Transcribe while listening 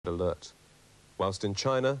alert. Whilst in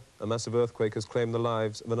China, a massive earthquake has claimed the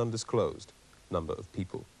lives of an undisclosed number of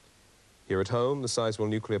people. Here at home, the Sizewell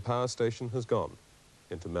nuclear power station has gone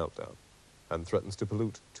into meltdown and threatens to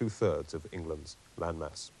pollute 2/3 of England's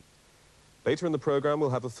landmass. Later in the programme, we'll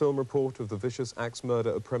have a film report of the vicious axe murder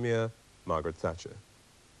of Premier Margaret Thatcher.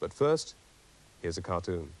 But first, here's a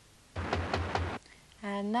cartoon.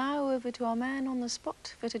 And now over to our man on the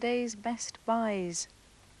spot for today's Best Buys.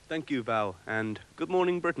 Thank you, Val, and good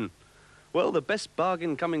morning, Britain. Well, the best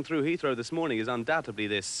bargain coming through Heathrow this morning is undoubtedly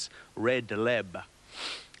this red leb.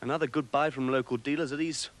 Another good buy from local dealers are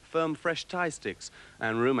these firm fresh tie sticks.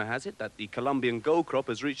 And rumour has it that the Colombian gold crop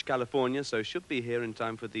has reached California, so should be here in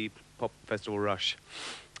time for the pop festival rush.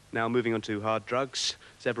 Now, moving on to hard drugs,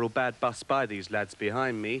 several bad busts by these lads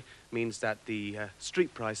behind me means that the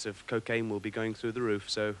street price of cocaine will be going through the roof,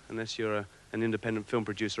 so unless you're an independent film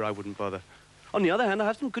producer, I wouldn't bother. On the other hand, I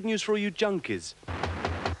have some good news for all you junkies.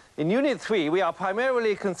 In Unit 3, we are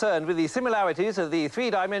primarily concerned with the similarities of the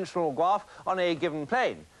three-dimensional graph on a given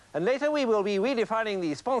plane. And later we will be redefining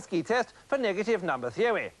the Sponsky test for negative number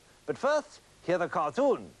theory. But first, hear the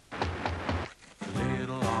cartoon.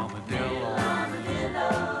 Little armadillo,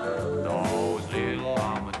 those little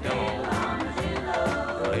armadillos,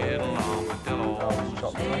 little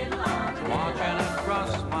armadillos, watching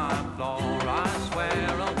across my floor. I swear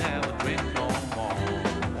I'll never drink no more.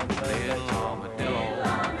 Little armadillos,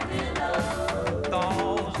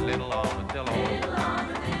 those little armadillos,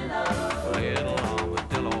 little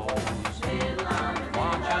armadillos,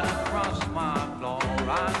 watching across my floor.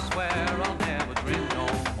 I swear I'll never drink no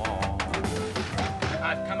more.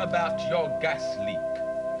 I've come about your gas leak.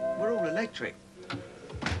 We're all electric.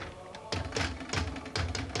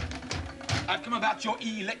 I've come about your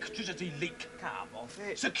electricity leak. Come off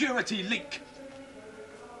it. Security leak.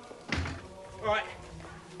 All right.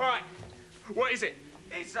 What is it?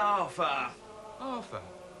 It's Arthur. Arthur,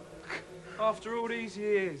 after all these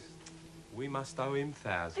years, we must owe him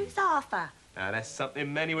thousands. Who's Arthur? Now, that's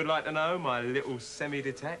something many would like to know, my little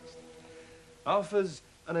semi-detached. Arthur's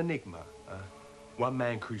an enigma, a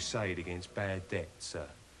one-man crusade against bad debts, a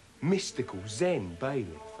mystical Zen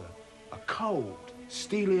bailiff, a cold,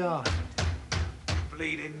 steely heart.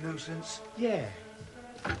 Bleeding nuisance. Yeah.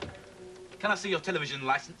 Can I see your television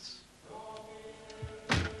license?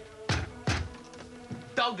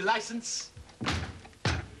 Dog license?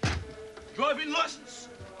 Driving license?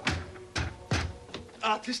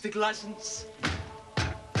 Artistic license?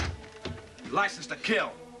 License to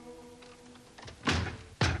kill?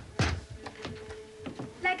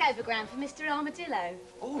 Leg overground for Mr. Armadillo.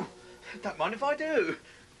 Oh, don't mind if I do.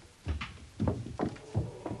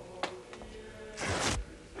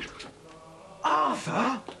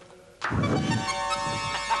 Arthur?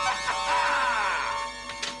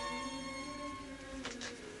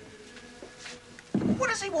 What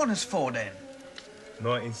does he want us for, then?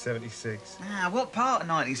 1976. Ah, what part of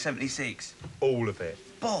 1976? All of it.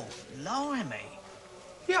 Blimey.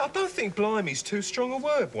 Yeah, I don't think blimey's too strong a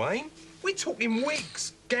word, Wayne. We're talking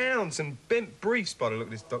wigs, gowns and bent briefs by the look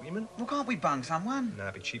of this document. Well, can't we bung someone? Nah,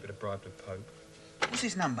 it'd be cheaper to bribe the Pope. What's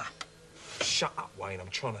his number? Shut up, Wayne, I'm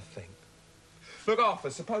trying to think. Look, Arthur,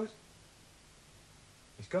 suppose...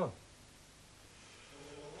 He's gone.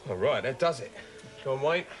 All right, that does it. Go on,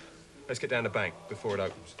 Wayne. Let's get down the bank before it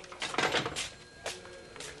opens.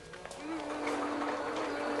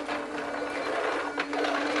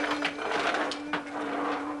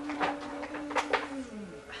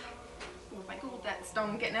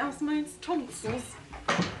 I'm getting housemaid's tonsils.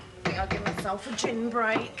 I think I'll give myself a gin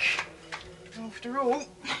break. After all,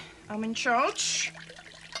 I'm in charge.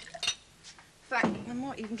 In fact, I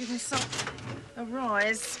might even give myself a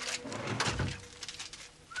rise.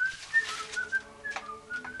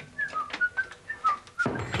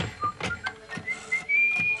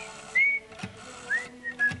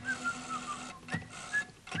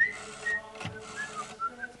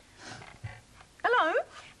 Hello?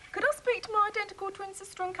 Could I speak to my identical twin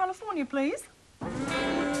sister in California, please?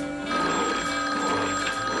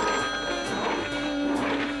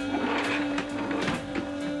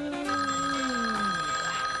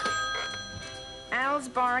 Al's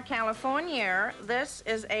Bar, California. This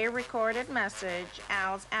is a recorded message.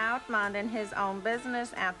 Al's out minding his own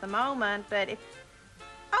business at the moment, but if...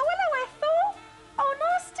 Oh, hello, Ethel. Oh,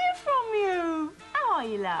 nice to hear from you. How are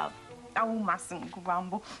you, love? Oh, mustn't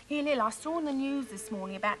grumble. Here, Lil, I saw in the news this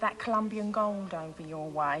morning about that Colombian gold over your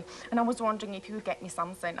way, and I was wondering if you could get me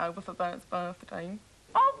some sent over for Bert's birthday.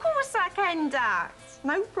 Oh, of course I can, Dad.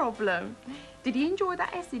 No problem. Did he enjoy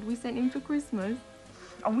that acid we sent him for Christmas?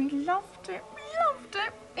 Oh, we loved it. We loved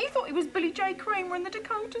it. He thought he was Billy J. Kramer in the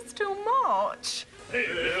Dakotas till March. Hey,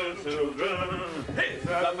 little children, hey,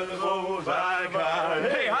 hey,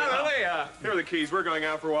 hallelujah! Here are the keys. We're going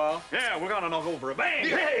out for a while. Yeah, we're gonna knock over a bank.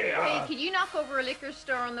 Hey, could you knock over a liquor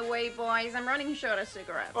store on the way, boys? I'm running short of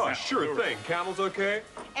cigarettes. Oh, sure thing. Camel's okay?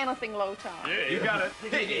 Anything low top. Yeah, you got it.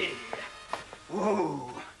 Hey.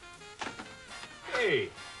 Whoa. Hey,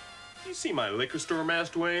 you see my liquor store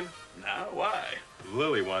mask, Dwayne? Now, why?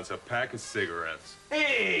 Lily wants a pack of cigarettes.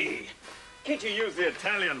 Hey! Can't you use the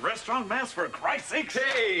Italian restaurant mask for Christ's sakes?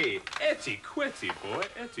 Hey! Etiquette, boy,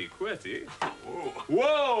 etiquette. Whoa.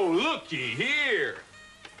 Whoa, looky here!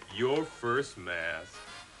 Your first mask.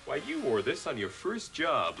 Why, you wore this on your first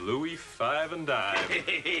job, Louis, 5 and dime.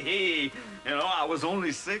 Hey, you know, I was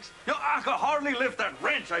only 6. You know, I could hardly lift that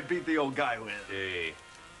wrench I beat the old guy with. Hey,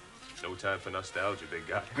 no time for nostalgia, big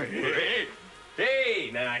guy. Hey. Hey,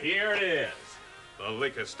 now here it is. The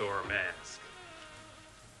liquor store mask.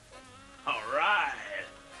 All right.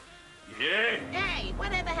 Yeah. Hey,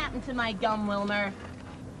 whatever happened to my gum, Wilmer?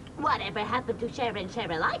 Whatever happened to share and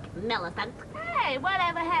share alike, Millicent? Hey,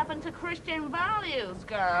 whatever happened to Christian values,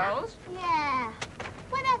 girls? Yeah.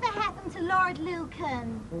 Whatever happened to Lord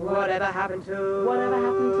Lucan? Whatever happened to... Whatever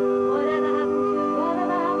happened to... Whatever happened to...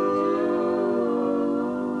 Whatever happened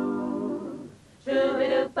to...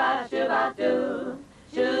 Shoo-be-doo-ba-shoo-ba-doo.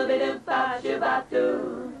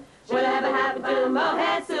 Shoo-be-doo-ba-shoo-ba-doo. Whatever happened to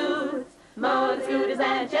Mohead suits, Mohead scooters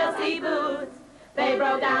and Chelsea boots? They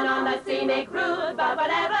broke down on the scenic route, but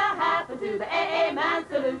whatever happened to the AA man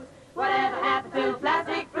salute? Whatever happened to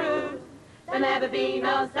plastic fruit? There'll never be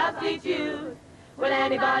no substitute. Will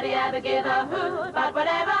anybody ever give a hoot? But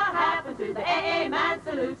whatever happened to the AA man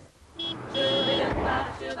salute?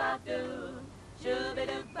 Shoo-be-doo-ba-shoo-ba-doo.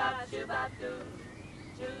 Shoo-be-doo-ba-shoo-ba-doo.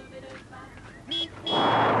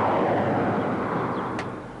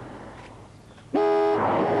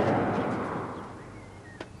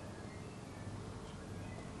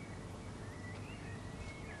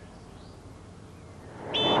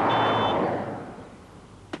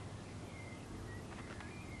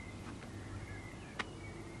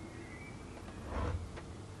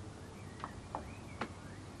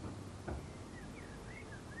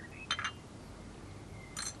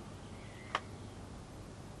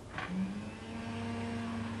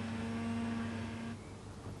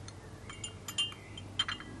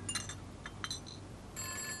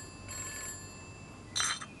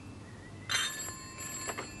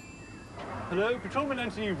 Hello, Patrolman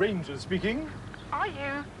Anthony Ranger speaking. Are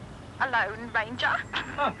you alone, Ranger?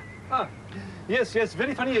 Yes,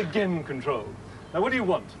 very funny again, Control. Now, what do you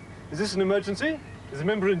want? Is this an emergency? Is a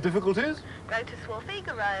member in difficulties? Go to Swarthega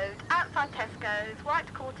Road, outside Tesco's,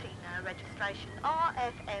 White Cortina, registration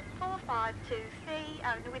RFM452C,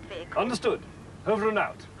 only with vehicle. Understood. Over and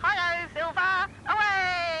out. Hi-ho, Silver!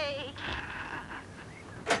 Away!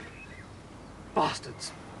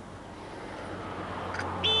 Bastards.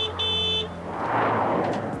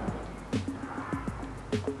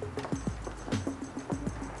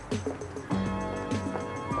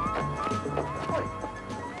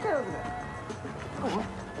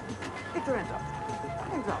 Get your hands up.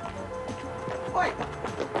 Hands up. Oi!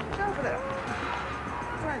 Get over there.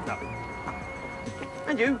 Get your hands up.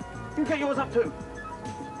 And you get yours up too.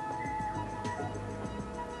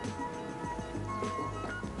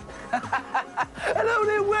 Hello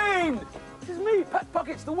there, Wayne! This is me, Pat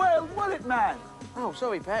Pockets, the Whale Wallet Man. Oh,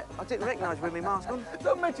 sorry, Pat. I didn't recognise you with my mask on.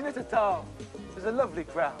 Don't mention it at all. There's a lovely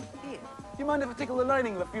crowd. Here. Do you mind if I tickle the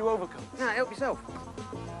lining of a few overcoats? No, help yourself.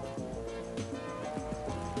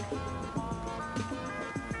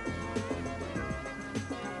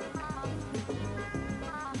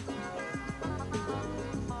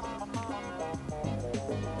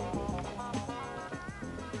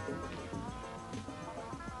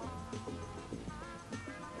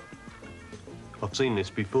 I've seen this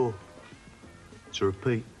before. It's a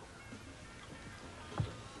repeat.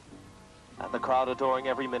 And the crowd adoring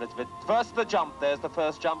every minute of it. First the jump, there's the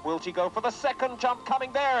first jump. Will she go for the second jump?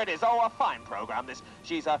 Coming, there it is. Oh, a fine program this.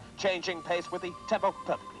 She's changing pace with the tempo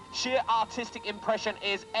perfectly. Sheer artistic impression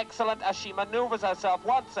is excellent as she maneuvers herself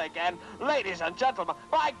once again. Ladies and gentlemen,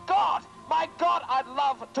 my God, I'd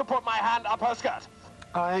love to put my hand up her skirt.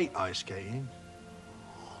 I hate ice skating.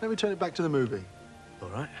 Let me turn it back to the movie. All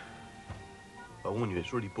right. I warn you,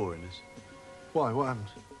 it's really boring, this. Why? What happened?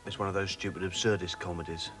 It's one of those stupid absurdist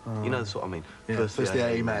comedies. Oh. You know what I mean? Yeah, first the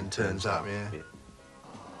A man turns up, yeah.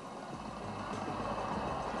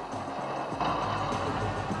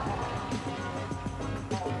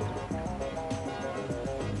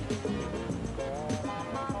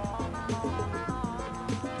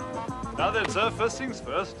 Now then, sir, first things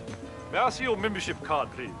first. May I see your membership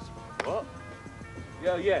card, please? What?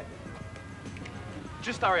 Yeah.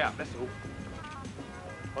 Just hurry up, that's all.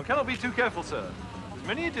 One cannot be too careful, sir. There's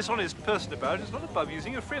many a dishonest person about. It's not above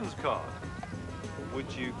using a friend's card.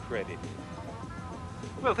 Would you credit?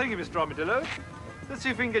 Well, thank you, Mr. Armadillo. Let's see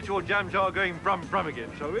if we can get your jam jar going brum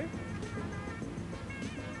again, shall we? Mum,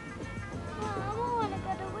 I want to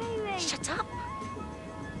go to wee-wee. Shut up.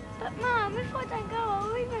 But Mum, if I don't go,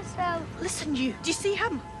 I'll wee myself. Listen, you. Do you see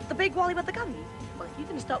him? The big wally with the gun? Well, if you're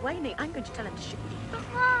going to start whining, I'm going to tell him to shoot you. But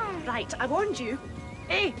Mum. Right, I warned you.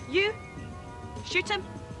 Hey, you. Shoot him.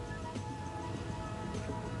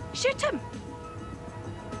 Shoot him.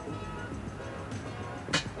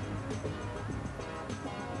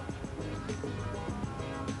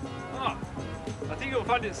 Ah, I think you'll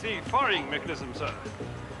find it's the firing mechanism, sir.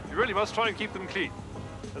 You really must try and keep them clean.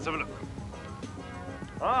 Let's have a look.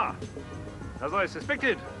 Ah, as I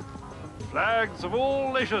suspected, flags of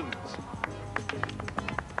all nations.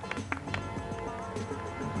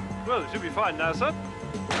 Well, it should be fine now, sir.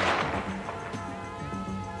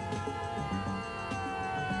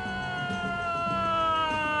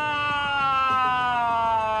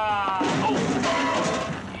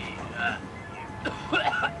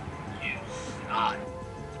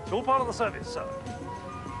 It's all part of the service, sir.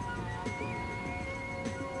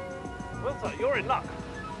 Well, sir, you're in luck.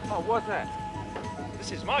 Oh, what's that?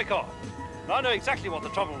 This is my car. And I know exactly what the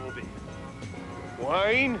trouble will be.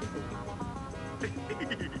 Wayne?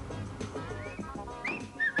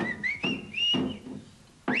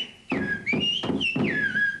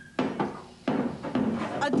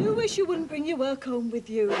 I do wish you wouldn't bring your work home with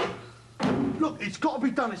you. Look, it's got to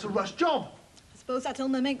be done. It's a rush job. I suppose that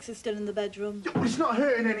Elmer Minx is still in the bedroom. Yeah, well, it's not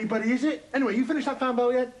hurting anybody, is it? Anyway, you finished that fan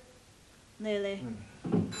bell yet? Nearly.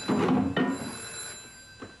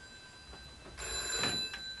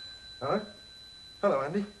 Hello? Hello,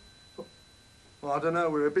 Andy. Well, I don't know.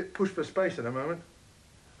 We're a bit pushed for space at the moment.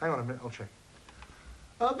 Hang on a minute, I'll check.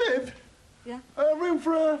 Viv? Yeah? Room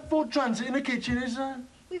for a Ford Transit in the kitchen is...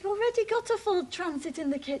 We've already got a Ford Transit in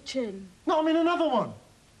the kitchen. No, I mean another one.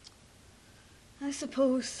 I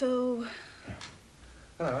suppose so.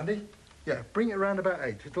 Hello, Andy. Yeah, bring it round about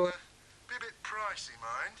 8. It'll be a bit pricey,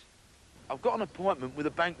 mind. I've got an appointment with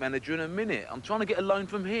a bank manager in a minute. I'm trying to get a loan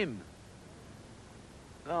from him.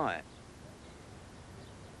 Right.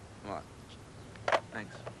 Right.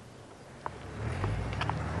 Thanks.